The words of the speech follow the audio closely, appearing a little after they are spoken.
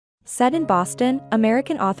Set in Boston,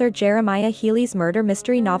 American author Jeremiah Healy's murder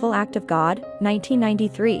mystery novel Act of God,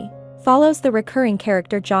 1993, follows the recurring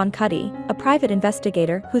character John Cuddy, a private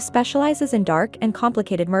investigator who specializes in dark and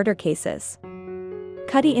complicated murder cases.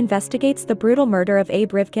 Cuddy investigates the brutal murder of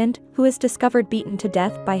Abe Rivkind, who is discovered beaten to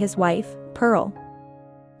death by his wife, Pearl.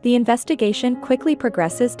 The investigation quickly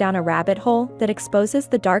progresses down a rabbit hole that exposes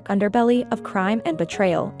the dark underbelly of crime and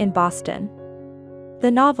betrayal in Boston. The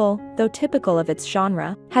novel, though typical of its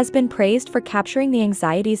genre, has been praised for capturing the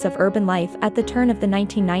anxieties of urban life at the turn of the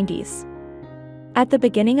 1990s. At the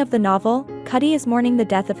beginning of the novel, Cuddy is mourning the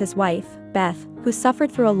death of his wife, Beth, who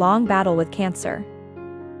suffered through a long battle with cancer.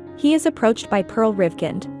 He is approached by Pearl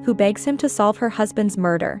Rivkind, who begs him to solve her husband's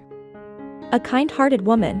murder. A kind-hearted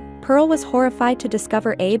woman, Pearl was horrified to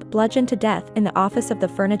discover Abe bludgeoned to death in the office of the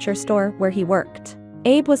furniture store where he worked.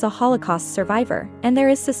 Abe was a Holocaust survivor, and there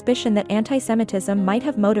is suspicion that anti-Semitism might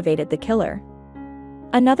have motivated the killer.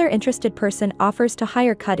 Another interested person offers to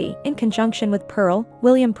hire Cuddy, in conjunction with Pearl,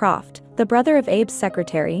 William Proft, the brother of Abe's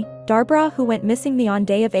secretary, Darbra, who went missing the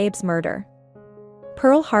day of Abe's murder.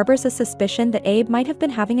 Pearl harbors a suspicion that Abe might have been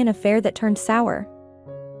having an affair that turned sour.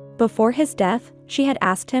 Before his death, she had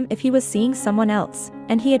asked him if he was seeing someone else,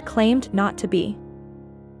 and he had claimed not to be.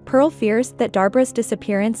 Pearl fears that Darbra's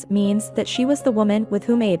disappearance means that she was the woman with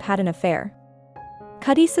whom Abe had an affair.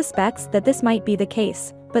 Cuddy suspects that this might be the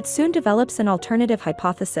case, but soon develops an alternative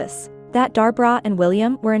hypothesis, that Darbra and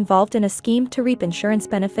William were involved in a scheme to reap insurance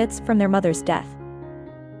benefits from their mother's death.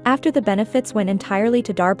 After the benefits went entirely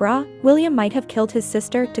to Darbra, William might have killed his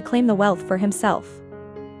sister to claim the wealth for himself.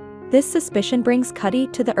 This suspicion brings Cuddy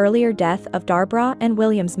to the earlier death of Darbra and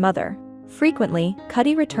William's mother. Frequently,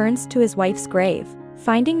 Cuddy returns to his wife's grave,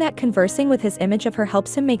 finding that conversing with his image of her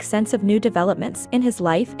helps him make sense of new developments in his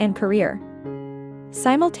life and career.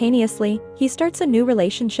 Simultaneously, he starts a new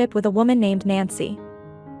relationship with a woman named Nancy.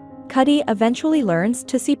 Cuddy eventually learns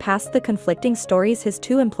to see past the conflicting stories his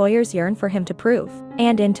two employers yearn for him to prove,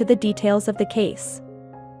 and into the details of the case.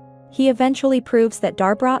 He eventually proves that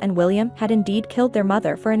Darbra and William had indeed killed their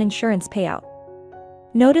mother for an insurance payout.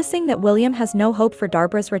 Noticing that William has no hope for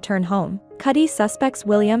Darbra's return home, Cuddy suspects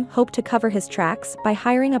William hoped to cover his tracks by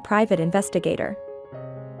hiring a private investigator.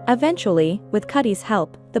 Eventually, with Cuddy's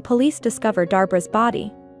help, the police discover Darbra's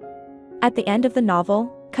body. At the end of the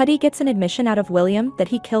novel, Cuddy gets an admission out of William that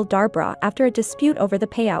he killed Darbra after a dispute over the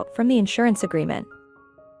payout from the insurance agreement.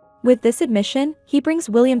 With this admission, he brings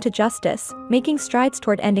William to justice, making strides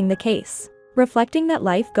toward ending the case. Reflecting that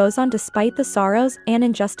life goes on despite the sorrows and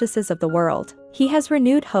injustices of the world, he has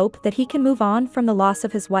renewed hope that he can move on from the loss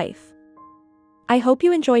of his wife. I hope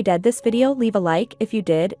you enjoyed this video. Leave a like if you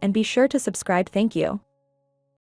did and be sure to subscribe. Thank you.